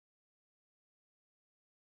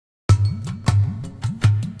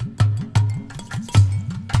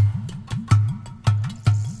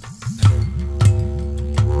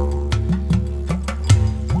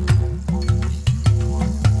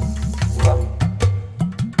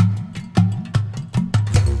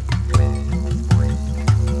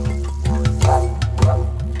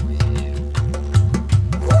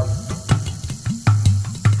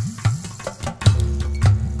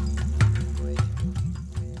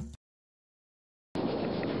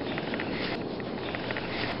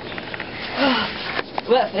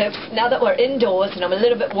Well, folks, now that we're indoors and I'm a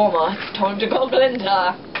little bit warmer, it's time to go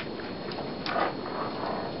Glinda.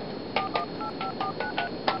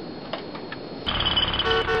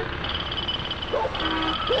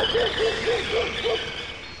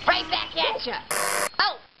 Right back at ya.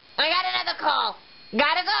 Oh, I got another call.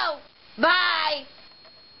 Gotta go. Bye.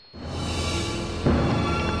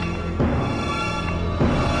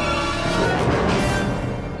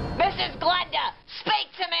 Mrs. Glenda,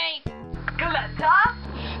 speak to me. Glinda?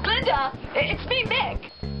 Glinda, it's me, Mik.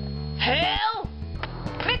 Who?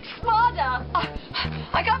 Mik Smada.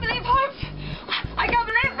 I can't believe I can't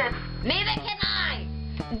believe this. Neither can I.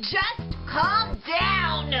 Just calm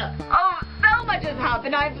down. Oh, so much has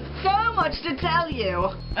happened. I have so much to tell you.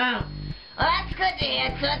 Oh, well, that's good to hear,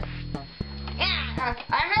 Toots. Yeah,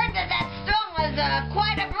 I heard that storm was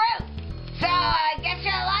quite a brute. So I guess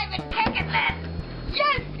you're alive and kicking then.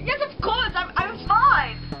 Yes, of course. I'm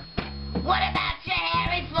fine. What about your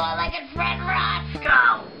hairy four-legged friend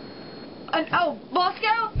Roscoe? And oh,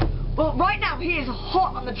 Roscoe? Well, right now he is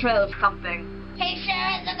hot on the trail of something. He sure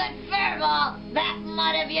is a good furball, that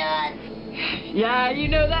mutt of yours. Yeah, you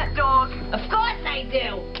know that dog. Of course I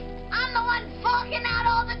do. I'm the one forking out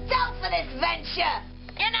all the dough for this venture.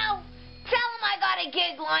 You know, tell him I got a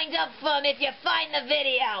gig lined up for him if you find the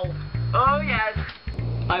video. Oh, yes.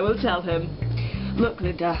 I will tell him. Look,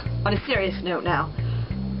 Linda, on a serious note now.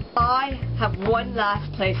 I have one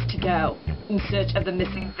last place to go in search of the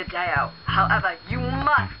missing video. However, you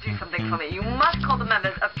must do something for me. You must call the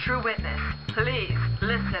members of True Witness. Please,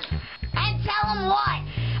 listen. And tell them what?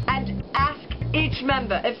 And ask each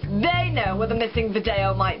member if they know where the missing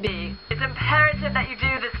video might be. It's imperative that you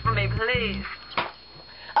do this for me, please.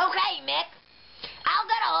 Okay, Mik. I'll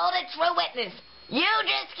get a hold of True Witness. You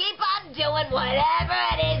just keep on doing whatever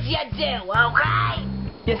it is you do, okay?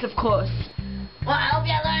 Yes, of course. Well, I hope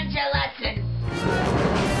you learned your lesson.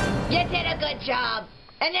 You did a good job.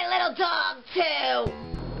 And your little dog, too.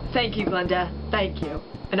 Thank you, Glenda. Thank you.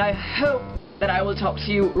 And I hope that I will talk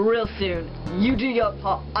to you real soon. You do your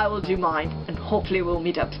part, I will do mine. And hopefully we'll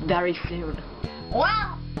meet up very soon.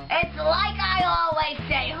 Well, it's like I always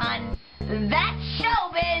say, hun. That's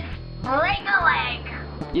showbiz. Break a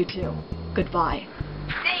leg. You too. Goodbye.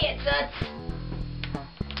 See you, Toots.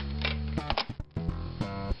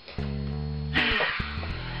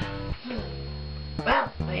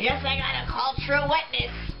 Well, I guess I gotta call True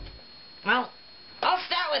Witness. Well, I'll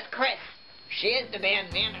start with Chris. She is the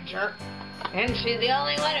band manager. And she's the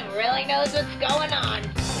only one who really knows what's going on.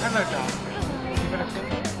 Hello, John. You gonna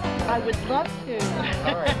sing? I would love to.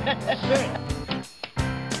 All right, sing.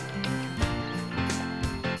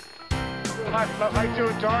 How you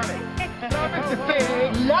doing, darling? Love is the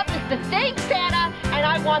thing. Love is the thing, Santa, and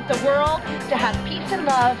I want the world to have peace and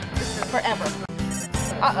love forever.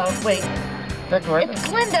 Uh-oh, wait. That's right. It's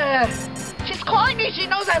Glinda. She's calling me. She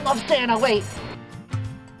knows I love Santa. Wait.